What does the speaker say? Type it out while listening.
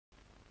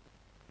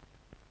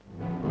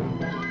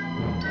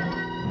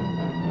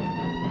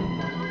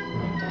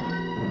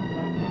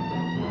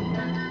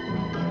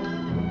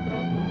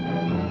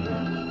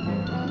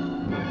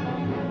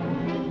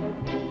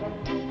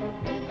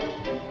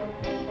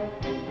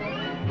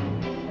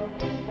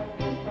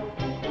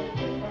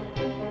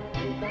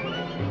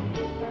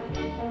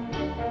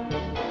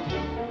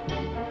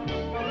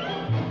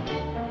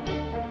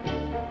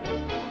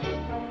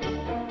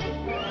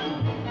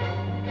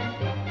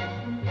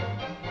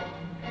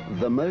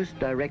The most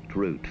direct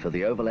route for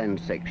the overland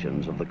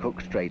sections of the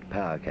Cook Strait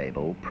power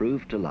cable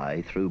proved to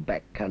lie through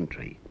back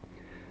country.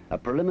 A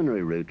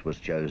preliminary route was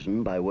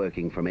chosen by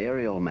working from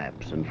aerial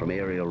maps and from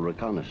aerial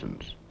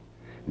reconnaissance.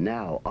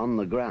 Now, on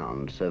the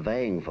ground,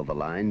 surveying for the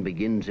line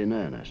begins in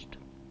earnest.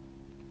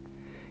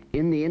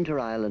 In the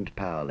inter-island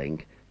power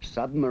link,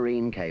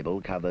 submarine cable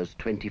covers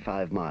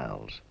 25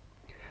 miles.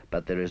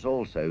 But there is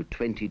also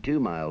 22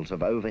 miles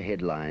of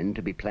overhead line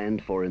to be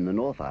planned for in the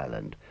North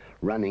Island,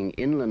 running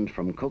inland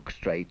from Cook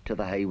Strait to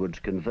the Hayward's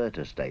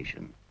converter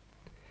station.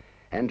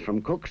 And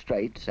from Cook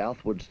Strait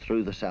southwards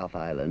through the South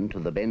Island to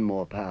the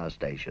Benmore power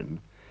station,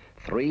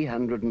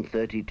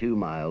 332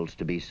 miles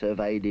to be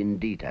surveyed in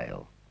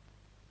detail.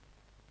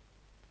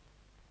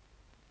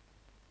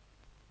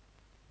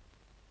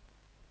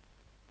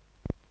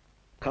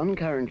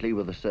 Concurrently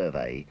with the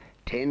survey,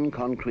 10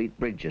 concrete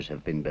bridges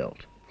have been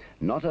built,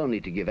 not only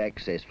to give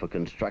access for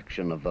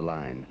construction of the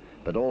line,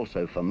 but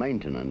also for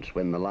maintenance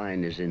when the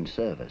line is in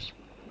service.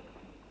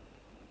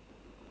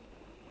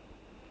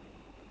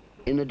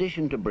 In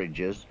addition to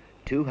bridges,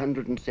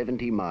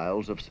 270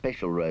 miles of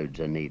special roads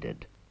are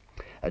needed.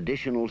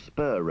 Additional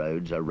spur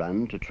roads are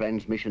run to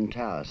transmission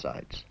tower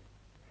sites.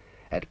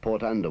 At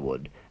Port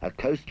Underwood, a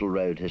coastal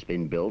road has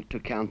been built to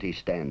county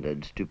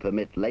standards to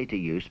permit later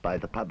use by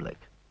the public.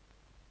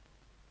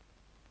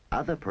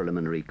 Other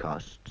preliminary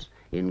costs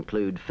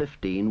include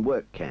 15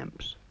 work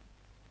camps.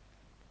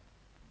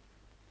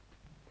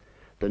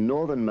 The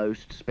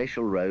northernmost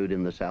special road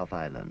in the South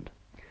Island,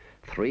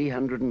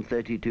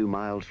 332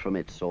 miles from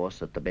its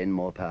source at the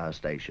Benmore power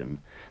station,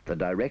 the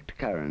direct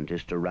current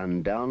is to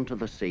run down to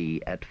the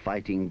sea at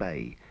Fighting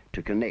Bay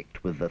to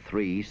connect with the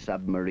 3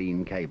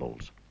 submarine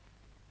cables.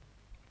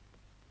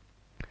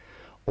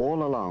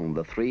 All along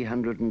the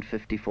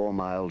 354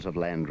 miles of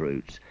land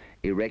routes,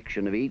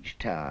 erection of each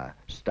tower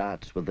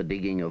starts with the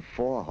digging of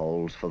 4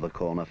 holes for the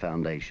corner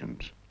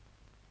foundations.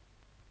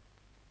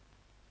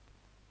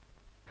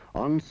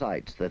 On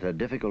sites that are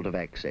difficult of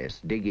access,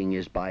 digging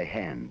is by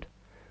hand.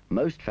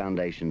 Most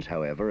foundations,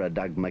 however, are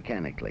dug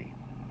mechanically.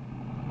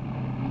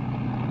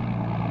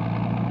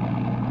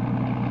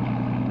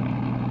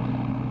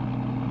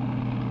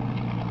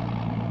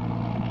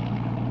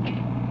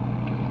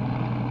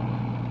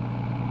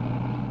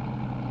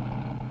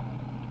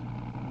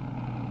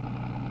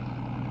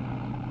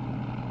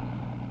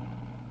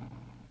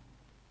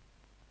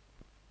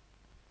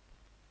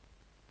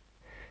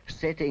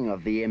 Setting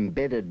of the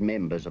embedded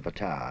members of a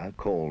tower,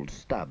 called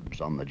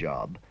stubs on the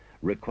job,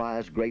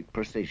 requires great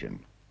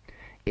precision.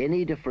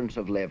 Any difference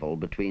of level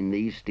between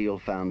these steel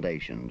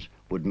foundations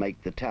would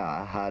make the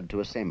tower hard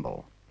to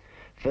assemble.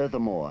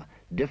 Furthermore,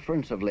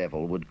 difference of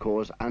level would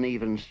cause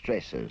uneven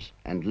stresses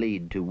and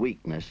lead to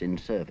weakness in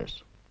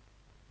service.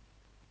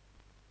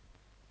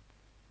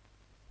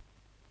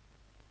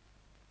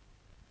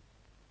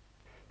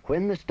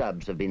 When the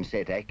stubs have been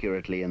set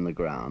accurately in the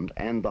ground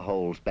and the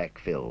holes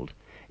backfilled,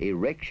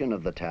 erection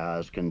of the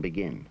towers can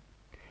begin.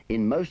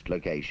 In most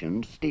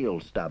locations, steel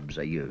stubs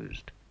are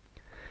used.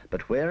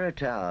 But where a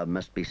tower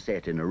must be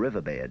set in a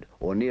riverbed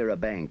or near a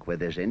bank where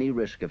there's any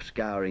risk of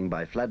scouring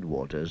by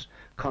floodwaters,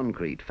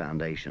 concrete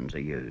foundations are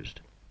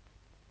used.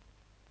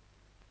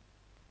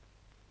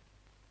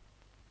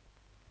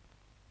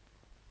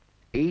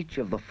 Each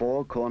of the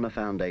 4 corner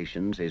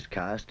foundations is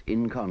cast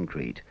in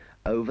concrete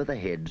over the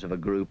heads of a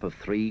group of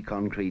 3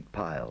 concrete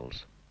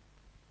piles.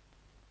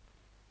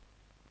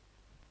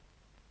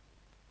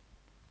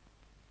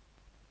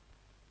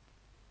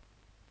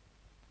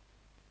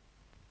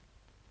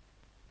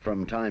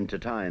 From time to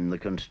time, the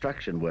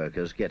construction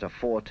workers get a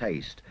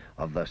foretaste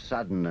of the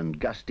sudden and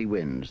gusty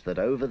winds that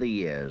over the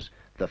years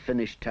the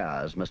finished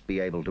towers must be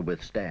able to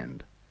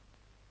withstand.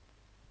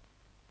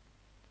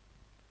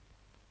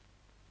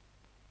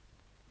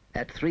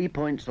 At 3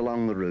 points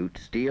along the route,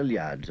 steel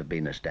yards have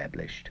been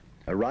established.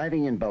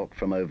 Arriving in bulk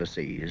from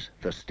overseas,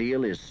 the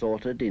steel is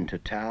sorted into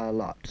tower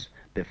lots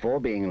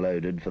before being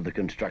loaded for the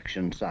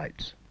construction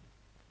sites.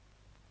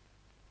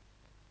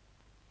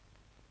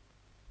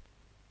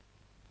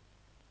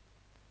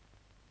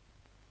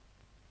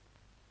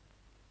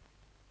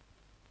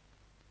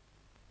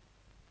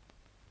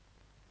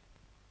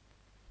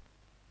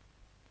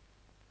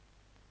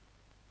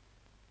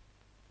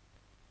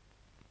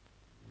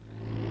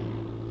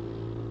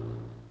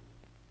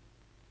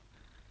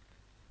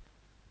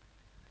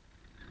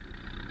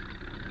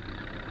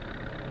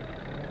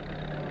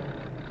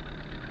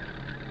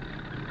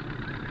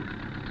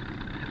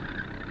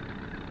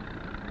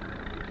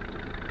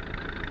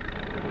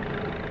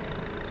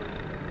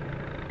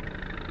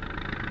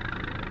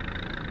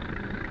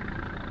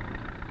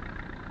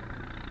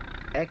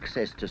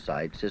 Access to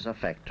sites is a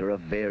factor of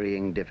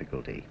varying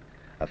difficulty.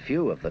 A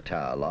few of the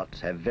tower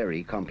lots have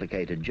very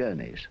complicated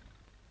journeys.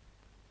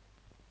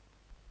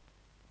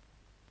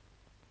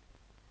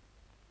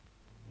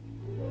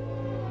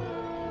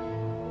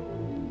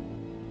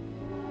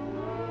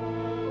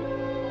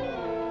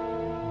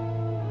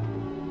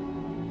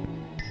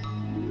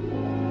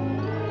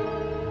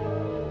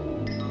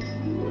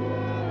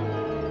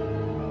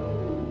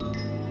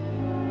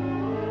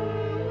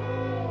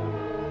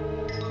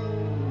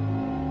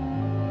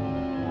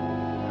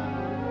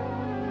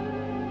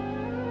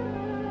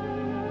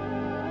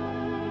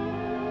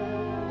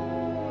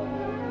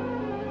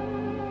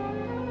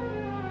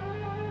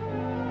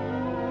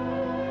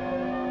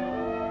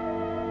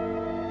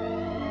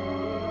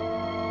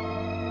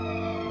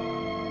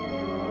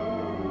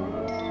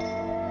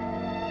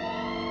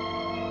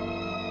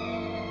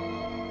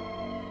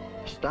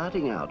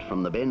 Starting out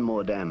from the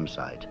Benmore Dam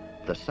site,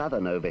 the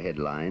southern overhead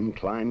line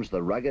climbs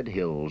the rugged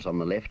hills on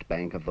the left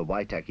bank of the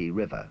Waitaki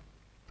River.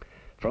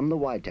 From the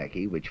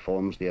Waitaki, which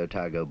forms the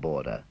Otago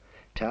border,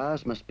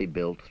 towers must be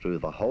built through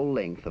the whole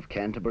length of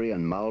Canterbury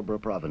and Marlborough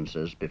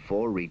provinces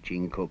before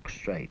reaching Cook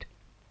Strait.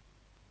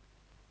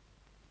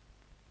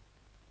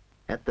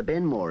 At the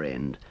Benmore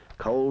end,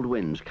 cold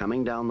winds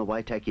coming down the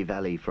Waitaki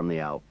Valley from the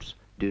Alps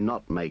do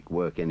not make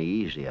work any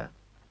easier.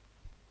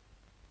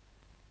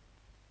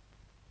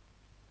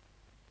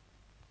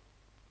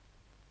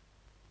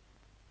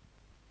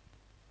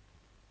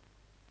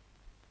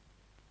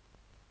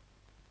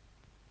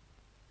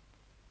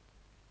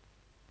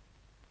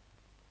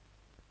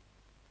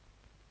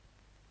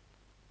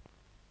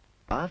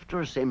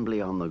 After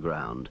assembly on the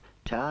ground,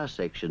 tower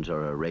sections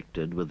are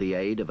erected with the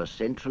aid of a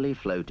centrally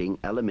floating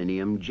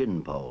aluminium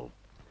gin pole.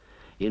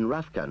 In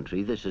rough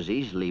country, this is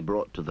easily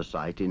brought to the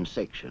site in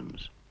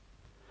sections.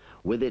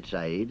 With its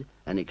aid,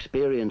 an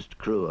experienced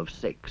crew of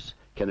 6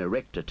 can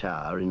erect a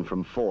tower in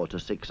from 4 to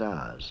 6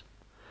 hours,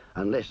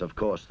 unless, of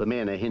course, the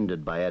men are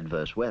hindered by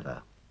adverse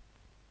weather.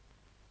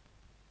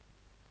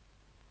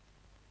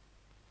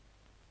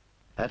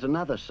 At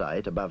another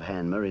site above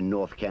Hanmer in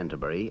North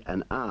Canterbury,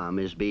 an arm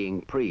is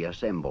being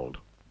pre-assembled.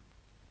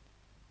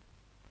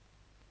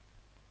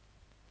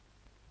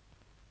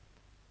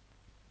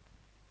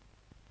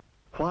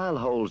 While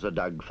holes are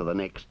dug for the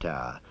next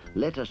tower,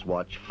 let us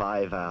watch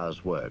 5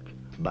 hours' work,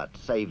 but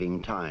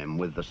saving time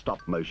with the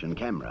stop-motion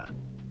camera.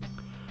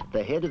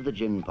 The head of the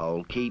gin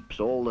pole keeps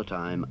all the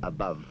time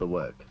above the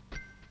work.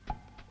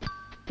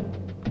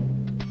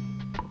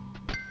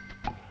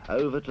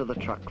 Over to the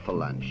truck for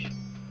lunch,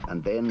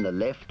 and then the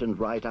left and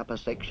right upper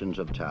sections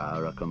of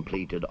tower are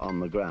completed on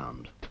the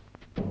ground.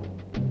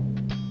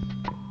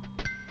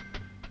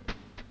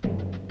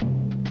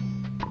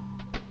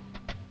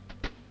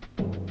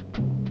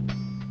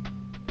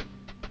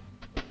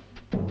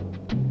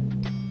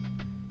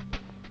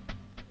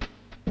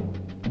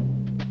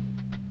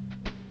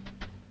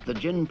 The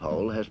gin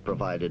pole has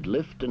provided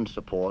lift and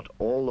support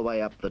all the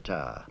way up the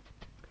tower.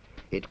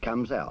 It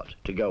comes out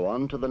to go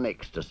on to the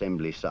next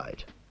assembly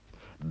site.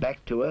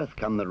 Back to earth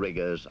come the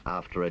riggers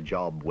after a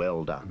job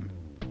well done.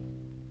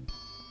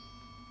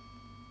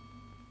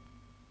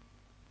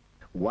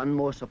 One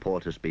more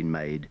support has been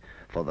made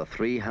for the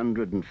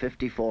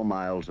 354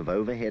 miles of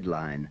overhead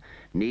line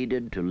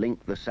needed to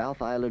link the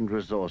South Island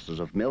resources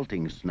of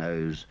melting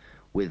snows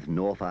with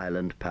North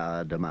Island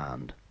power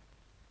demand.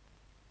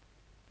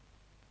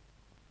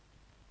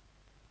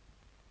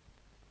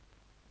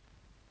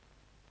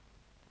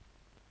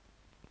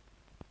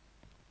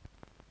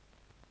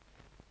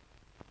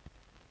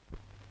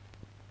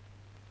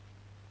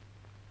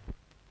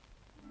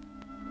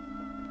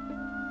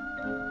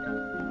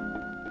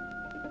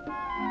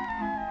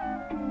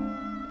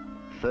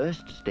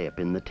 First step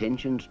in the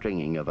tension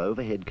stringing of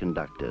overhead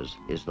conductors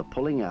is the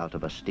pulling out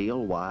of a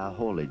steel wire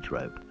haulage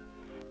rope.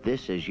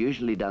 This is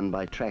usually done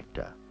by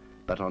tractor,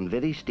 but on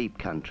very steep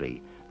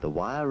country, the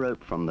wire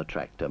rope from the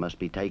tractor must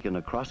be taken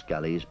across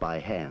gullies by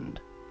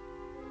hand.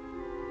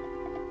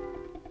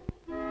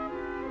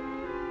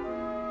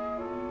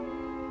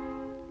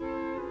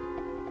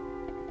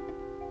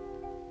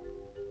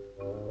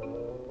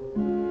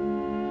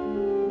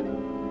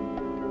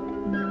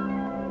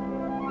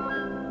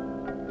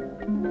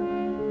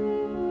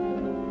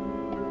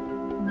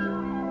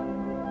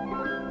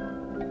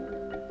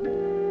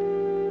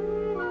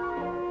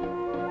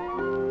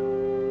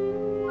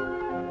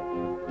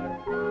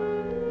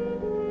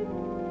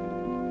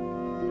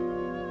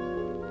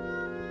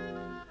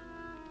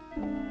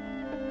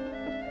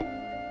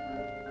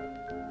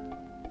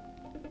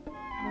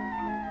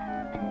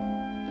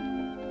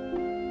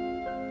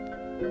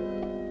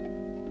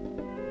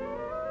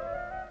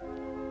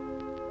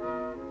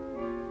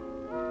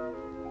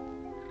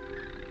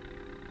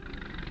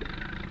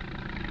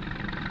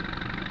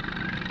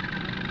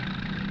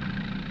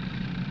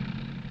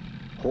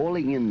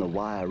 Hauling in the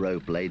wire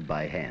rope laid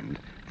by hand,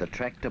 the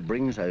tractor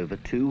brings over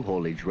 2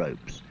 haulage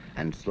ropes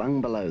and slung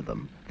below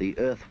them the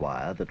earth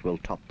wire that will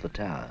top the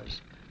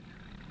towers.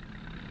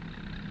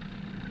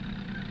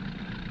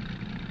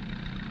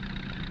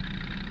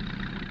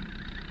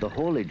 The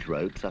haulage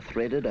ropes are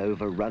threaded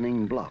over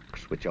running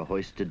blocks which are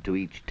hoisted to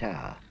each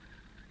tower.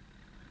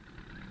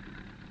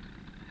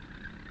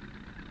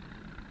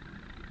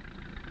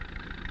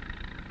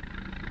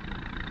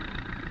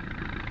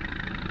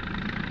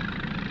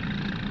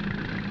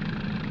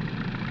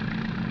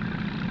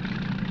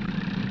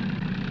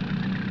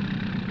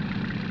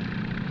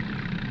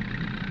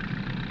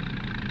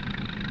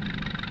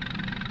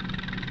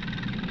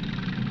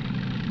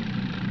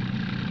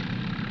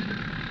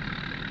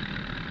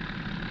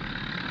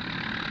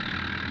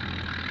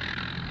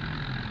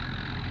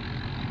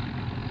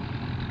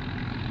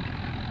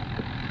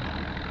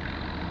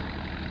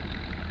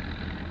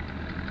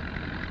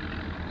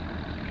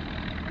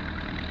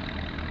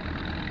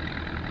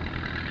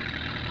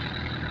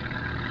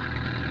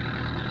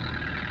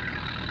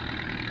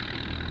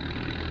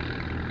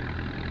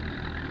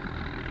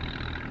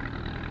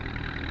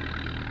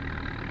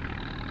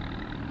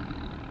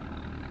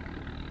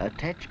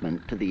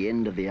 Attachment to the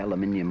end of the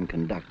aluminium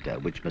conductor,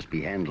 which must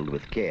be handled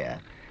with care,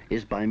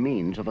 is by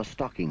means of a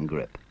stocking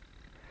grip.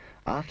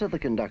 After the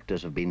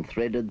conductors have been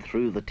threaded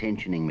through the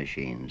tensioning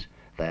machines,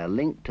 they are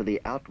linked to the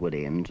outward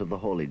ends of the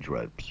haulage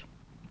ropes.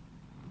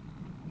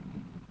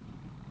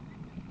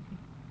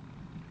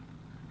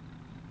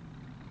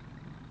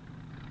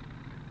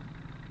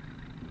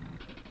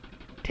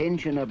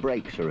 Tensioner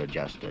brakes are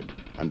adjusted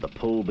and the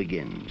pull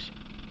begins.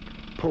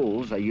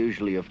 Pulls are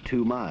usually of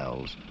 2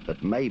 miles,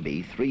 but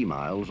maybe 3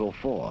 miles or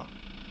 4.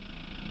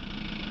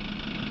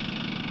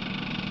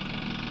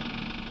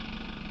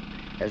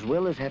 As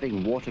well as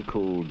having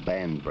water-cooled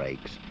band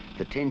brakes,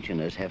 the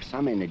tensioners have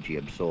some energy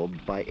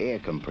absorbed by air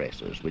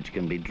compressors, which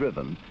can be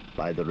driven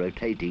by the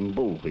rotating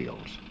bull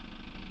wheels.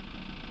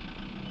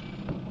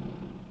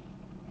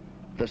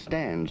 The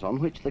stands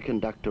on which the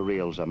conductor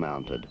reels are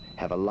mounted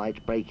have a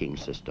light braking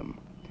system.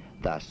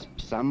 Thus,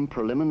 some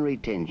preliminary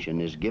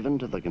tension is given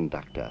to the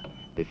conductor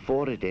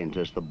before it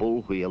enters the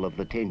bull wheel of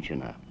the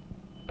tensioner.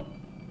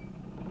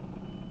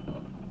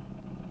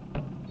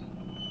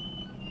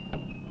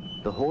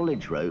 The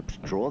haulage ropes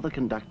draw the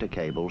conductor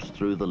cables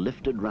through the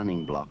lifted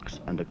running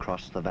blocks and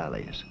across the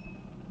valleys.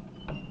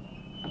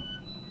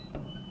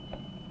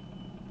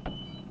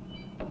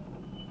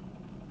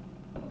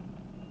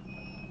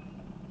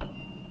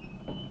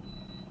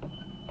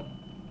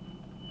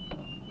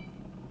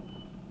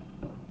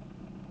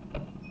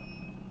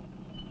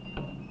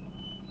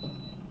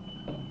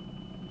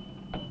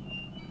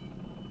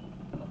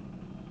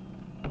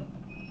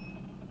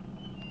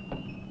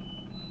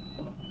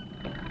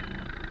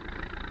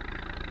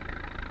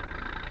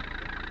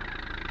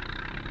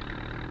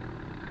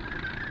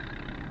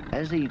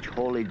 As each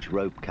haulage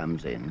rope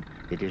comes in,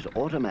 it is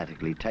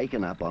automatically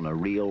taken up on a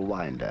reel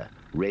winder,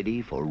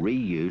 ready for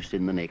reuse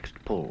in the next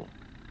pull.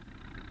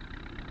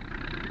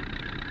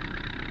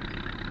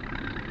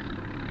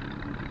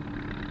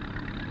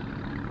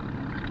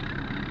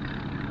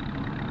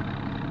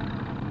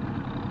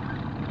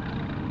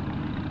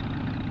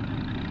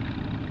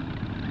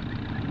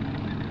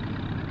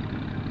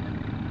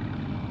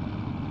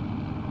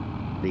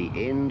 The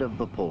end of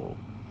the pull.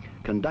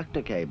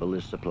 Conductor cable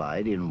is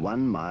supplied in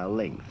 1 mile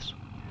lengths.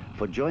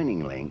 For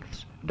joining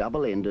lengths,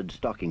 double-ended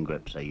stocking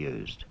grips are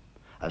used.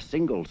 A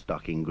single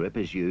stocking grip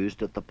is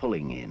used at the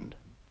pulling end.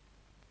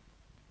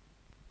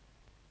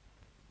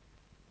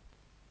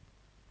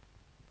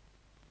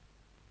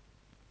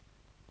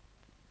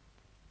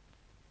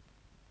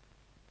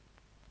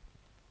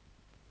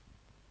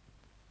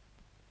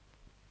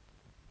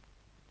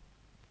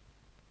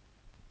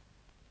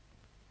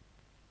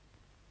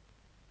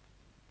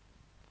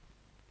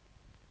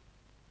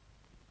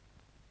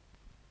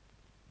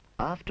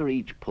 After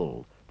each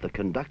pull, the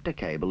conductor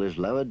cable is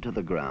lowered to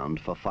the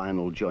ground for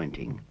final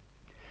jointing.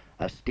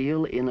 A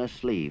steel inner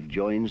sleeve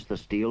joins the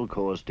steel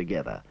cores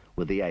together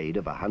with the aid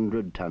of a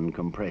 100-ton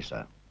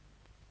compressor.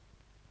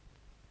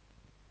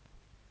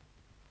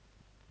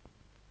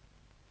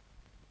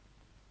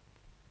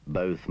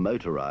 Both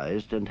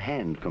motorized and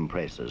hand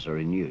compressors are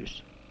in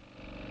use.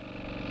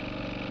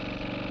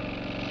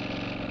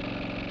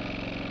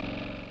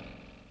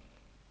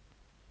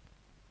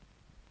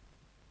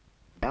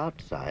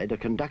 Outside, a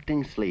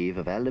conducting sleeve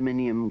of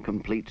aluminium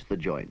completes the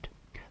joint.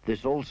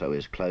 This also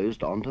is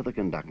closed onto the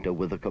conductor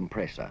with a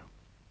compressor.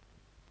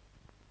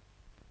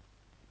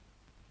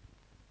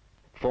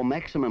 For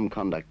maximum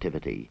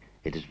conductivity,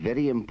 it is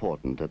very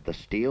important that the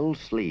steel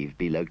sleeve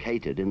be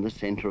located in the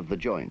center of the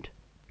joint.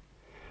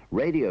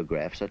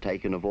 Radiographs are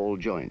taken of all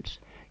joints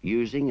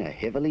using a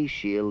heavily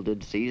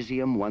shielded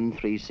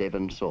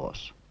cesium-137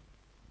 source.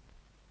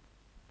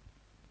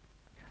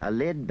 A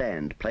lead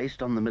band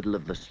placed on the middle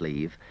of the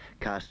sleeve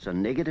casts a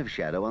negative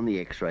shadow on the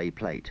X-ray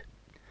plate.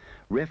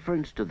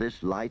 Reference to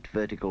this light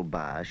vertical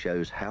bar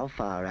shows how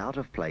far out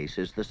of place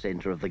is the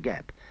center of the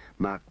gap,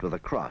 marked with a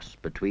cross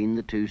between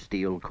the 2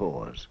 steel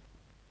cores.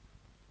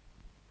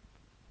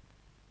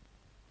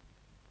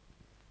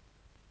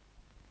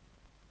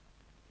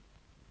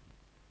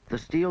 The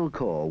steel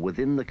core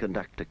within the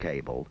conductor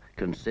cable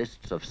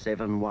consists of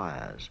 7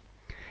 wires.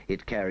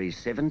 It carries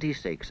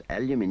 76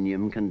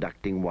 aluminium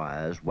conducting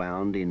wires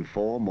wound in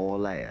 4 more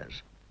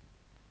layers.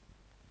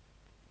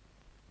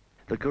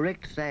 The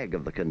correct sag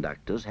of the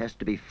conductors has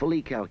to be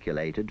fully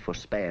calculated for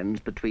spans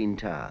between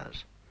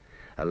towers.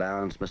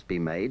 Allowance must be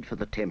made for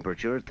the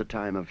temperature at the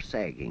time of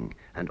sagging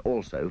and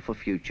also for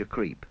future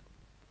creep.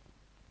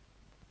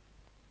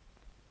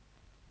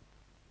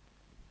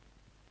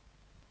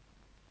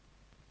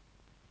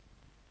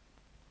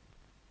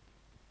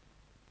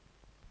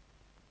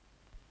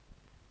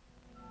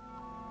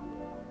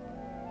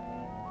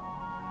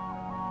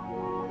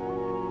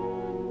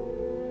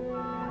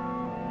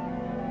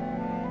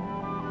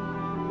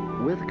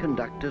 With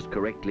conductors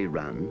correctly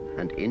run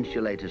and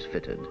insulators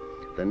fitted,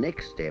 the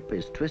next step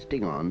is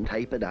twisting on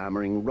tapered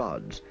armoring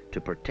rods to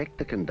protect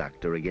the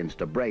conductor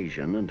against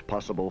abrasion and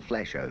possible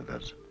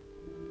flashovers.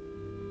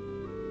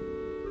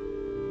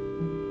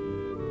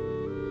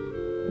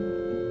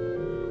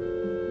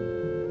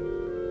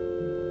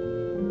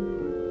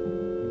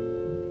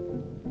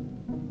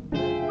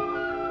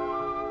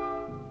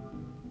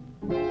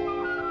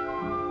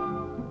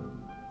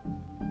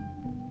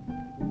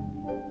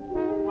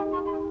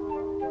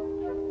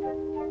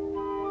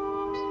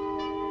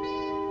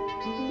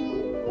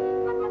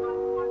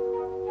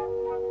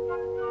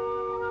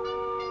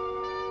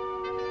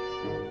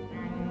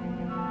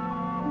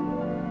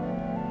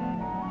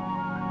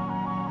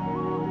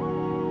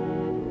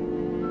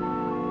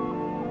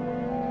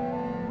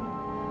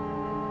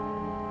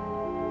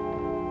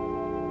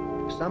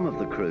 Some of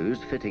the crews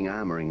fitting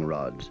armouring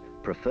rods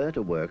prefer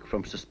to work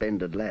from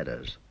suspended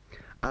ladders.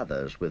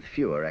 Others, with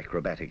fewer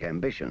acrobatic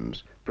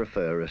ambitions,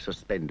 prefer a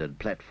suspended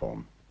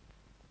platform.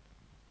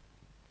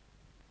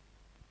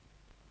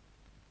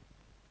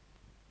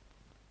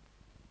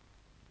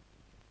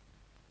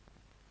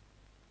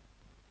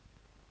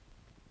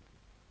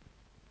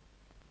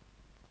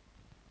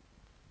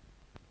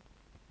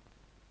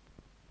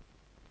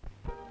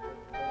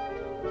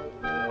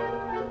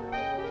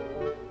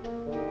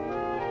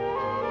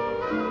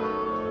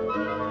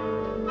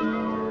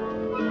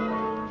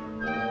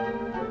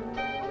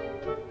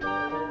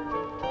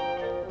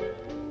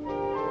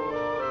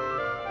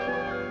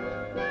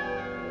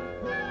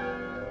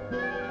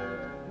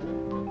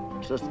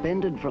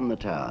 Suspended from the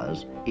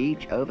towers,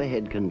 each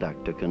overhead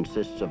conductor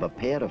consists of a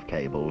pair of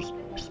cables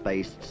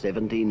spaced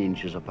 17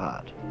 inches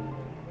apart.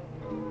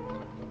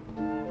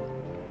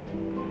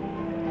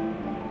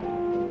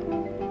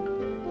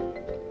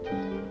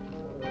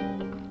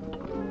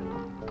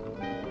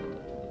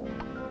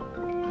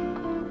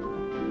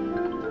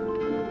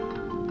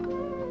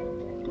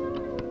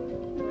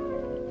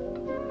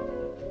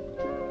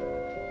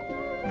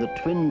 The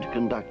twinned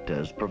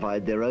conductors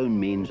provide their own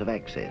means of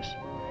access.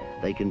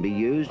 They can be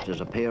used as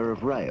a pair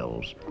of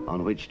rails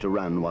on which to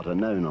run what are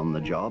known on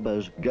the job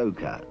as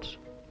go-karts.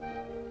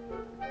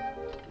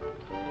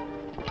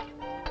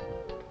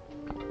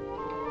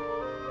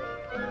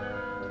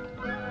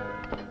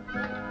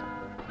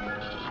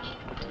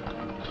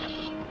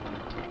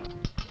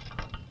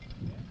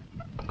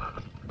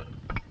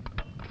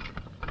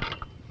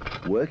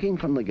 Working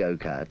from the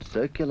go-kart,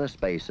 circular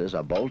spacers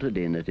are bolted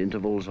in at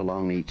intervals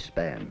along each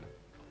span.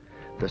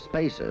 The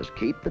spacers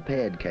keep the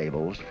paired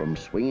cables from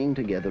swinging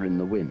together in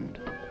the wind.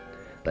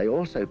 They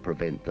also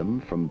prevent them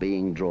from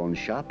being drawn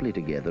sharply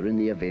together in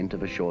the event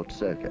of a short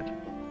circuit.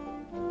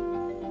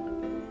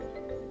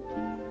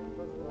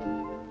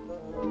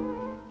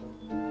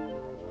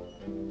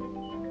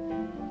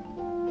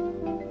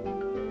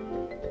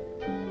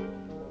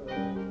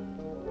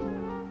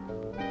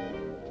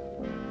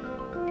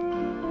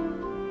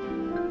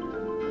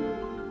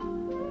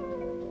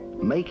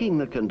 Making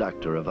the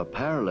conductor of a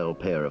parallel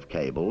pair of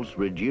cables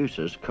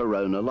reduces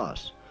corona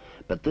loss,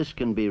 but this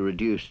can be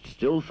reduced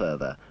still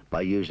further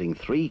by using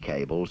 3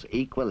 cables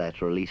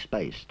equilaterally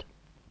spaced.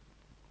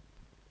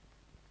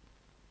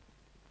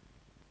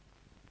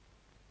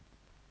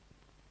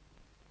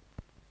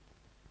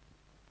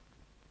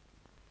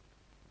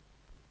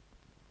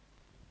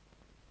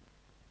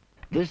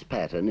 This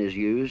pattern is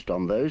used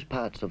on those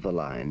parts of the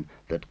line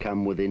that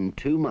come within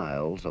 2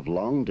 miles of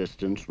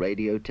long-distance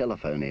radio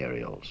telephone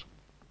aerials.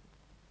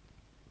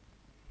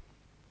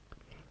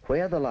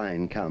 Where the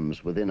line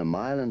comes within 1.25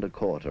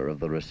 miles of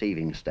the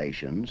receiving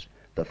stations,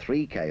 the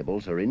 3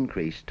 cables are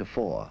increased to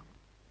 4.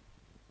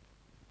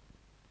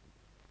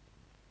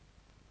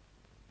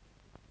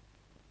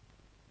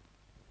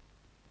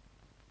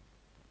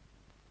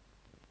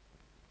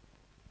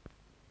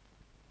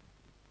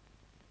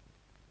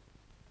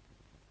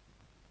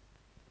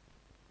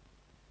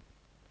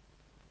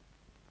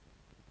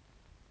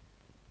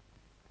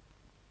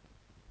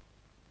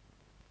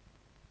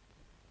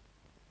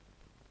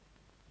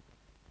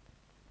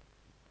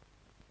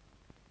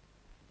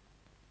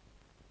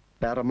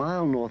 About 1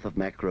 mile north of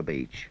Macra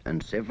Beach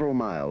and several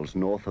miles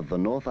north of the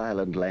North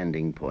Island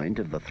landing point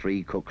of the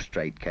 3 Cook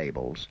Strait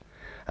cables,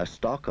 a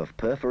stock of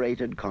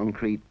perforated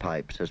concrete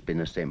pipes has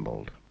been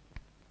assembled.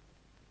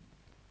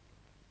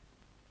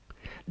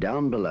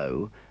 Down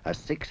below, a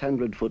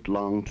 600-foot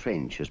long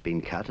trench has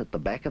been cut at the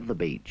back of the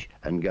beach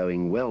and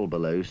going well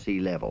below sea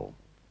level.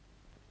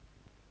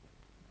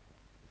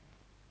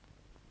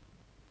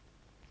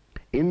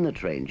 In the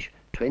trench,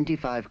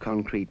 25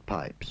 concrete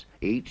pipes,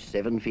 each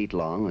 7 feet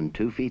long and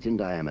 2 feet in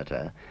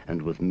diameter,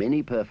 and with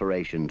many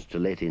perforations to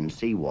let in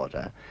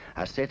seawater,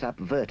 are set up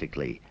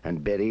vertically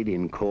and buried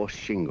in coarse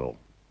shingle.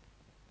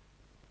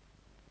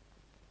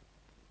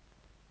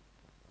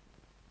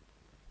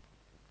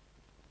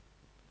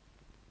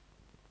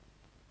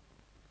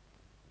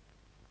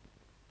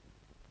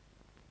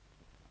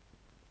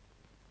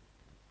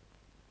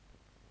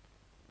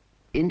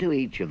 Into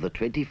each of the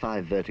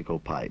 25 vertical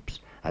pipes,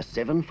 a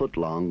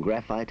 7-foot-long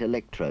graphite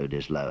electrode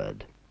is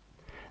lowered.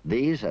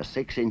 These are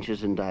 6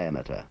 inches in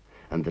diameter,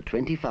 and the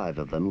 25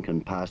 of them can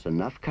pass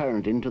enough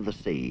current into the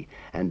sea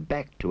and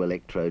back to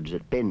electrodes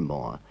at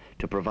Benmore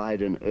to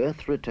provide an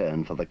earth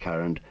return for the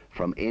current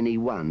from any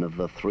one of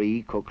the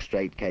 3 Cook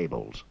Strait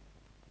cables.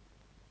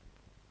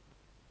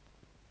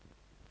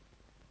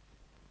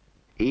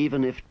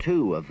 Even if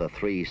 2 of the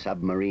 3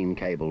 submarine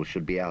cables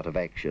should be out of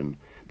action,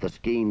 the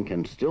scheme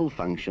can still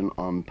function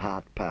on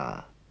part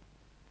power.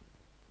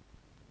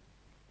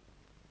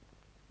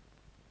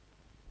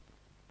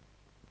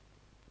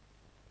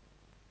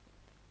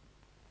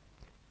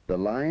 The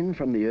line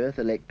from the earth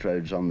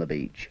electrodes on the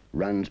beach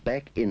runs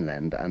back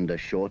inland under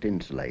short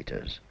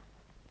insulators.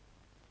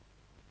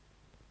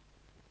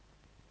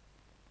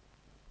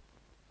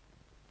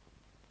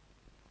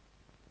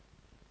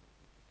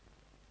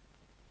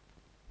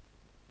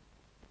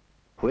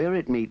 Where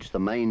it meets the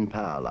main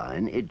power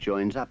line, it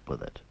joins up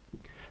with it.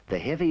 The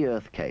heavy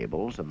earth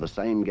cables of the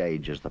same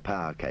gauge as the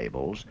power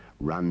cables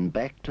run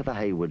back to the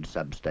Hayward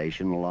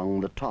substation along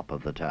the top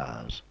of the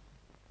towers.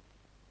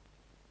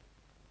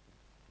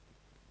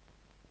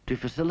 To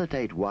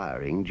facilitate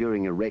wiring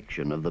during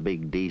erection of the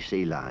big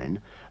DC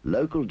line,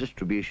 local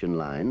distribution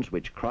lines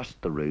which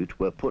crossed the route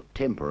were put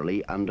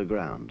temporarily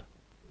underground.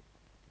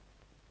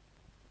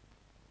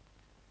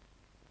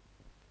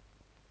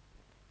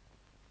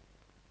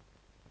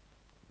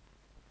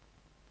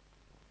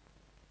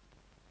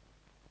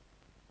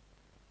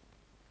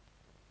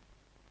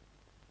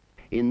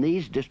 In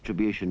these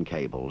distribution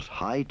cables,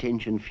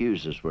 high-tension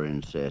fuses were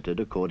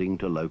inserted according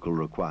to local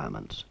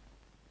requirements.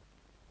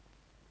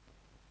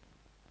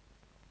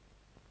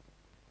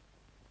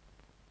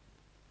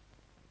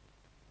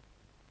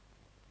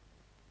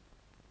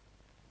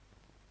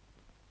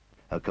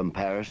 A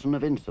comparison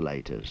of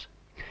insulators.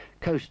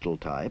 Coastal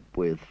type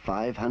with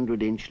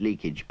 500-inch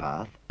leakage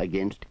path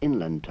against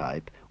inland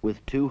type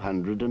with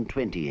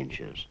 220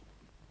 inches.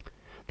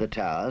 The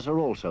towers are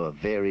also of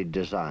varied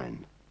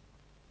design.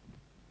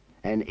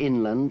 An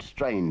inland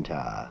strain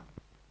tower.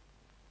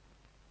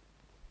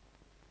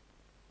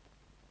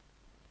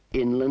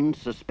 Inland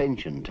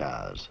suspension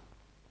towers.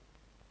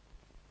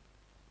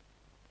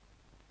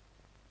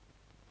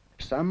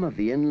 Some of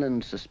the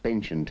inland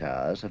suspension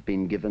towers have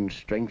been given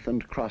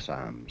strengthened cross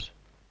arms.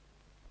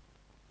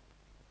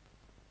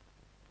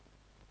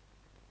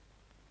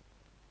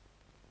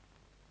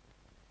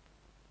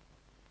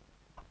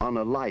 On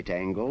a light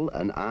angle,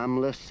 an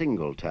armless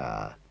single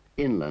tower,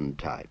 inland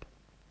type.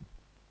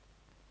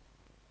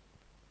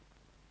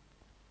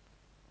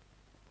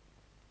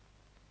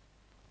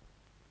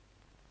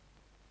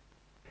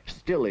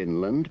 Still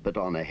inland, but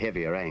on a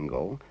heavier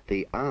angle,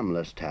 the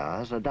armless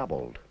towers are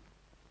doubled.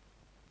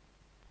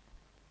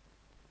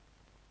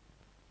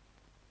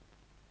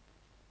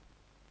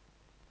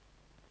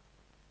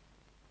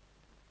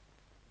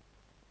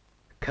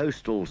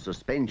 Coastal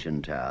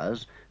suspension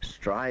towers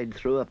stride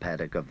through a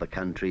paddock of the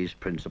country's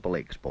principal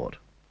export.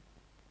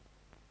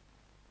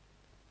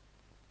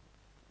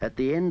 At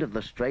the end of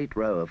the straight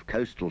row of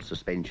coastal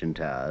suspension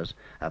towers,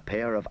 a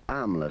pair of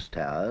armless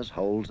towers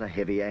holds a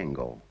heavy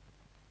angle.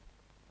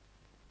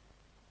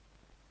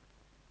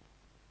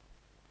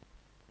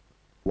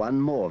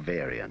 One more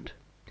variant.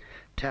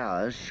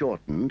 Towers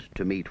shortened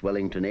to meet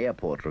Wellington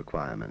Airport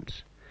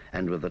requirements,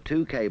 and with the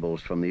two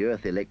cables from the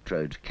earth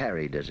electrodes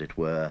carried, as it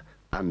were,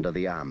 under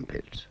the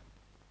armpits.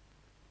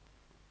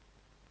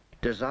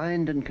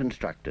 Designed and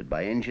constructed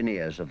by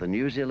engineers of the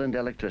New Zealand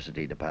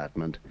Electricity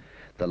Department,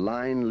 the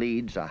line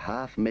leads a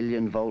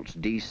 500,000 volts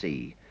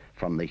DC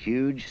from the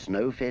huge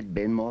snow-fed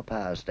Benmore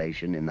power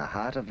station in the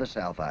heart of the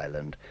South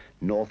Island,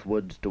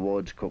 northwards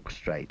towards Cook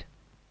Strait.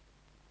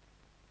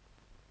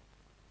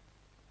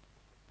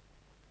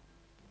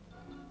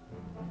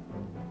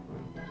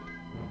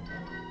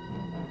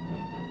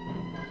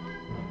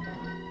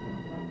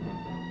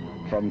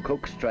 From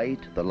Cook Strait,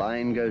 the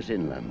line goes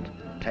inland,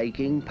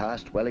 taking,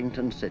 past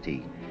Wellington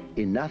City,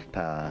 enough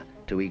power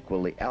to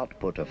equal the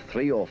output of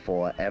 3 or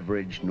 4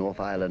 average North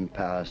Island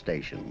power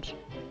stations.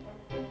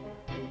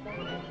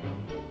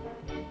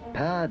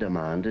 Power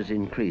demand is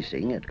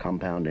increasing at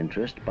compound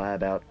interest by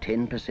about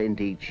 10%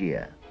 each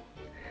year,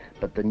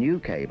 but the new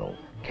cable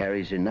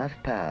carries enough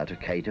power to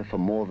cater for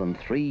more than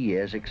 3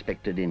 years'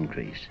 expected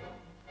increase.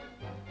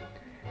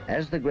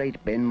 As the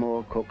great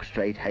Benmore Cook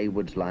Strait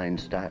Haywards line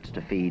starts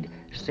to feed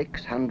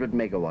 600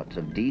 megawatts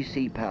of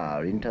DC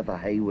power into the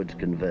Haywards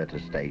converter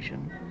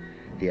station,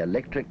 the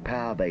electric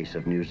power base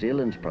of New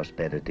Zealand's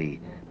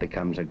prosperity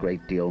becomes a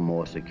great deal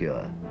more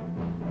secure.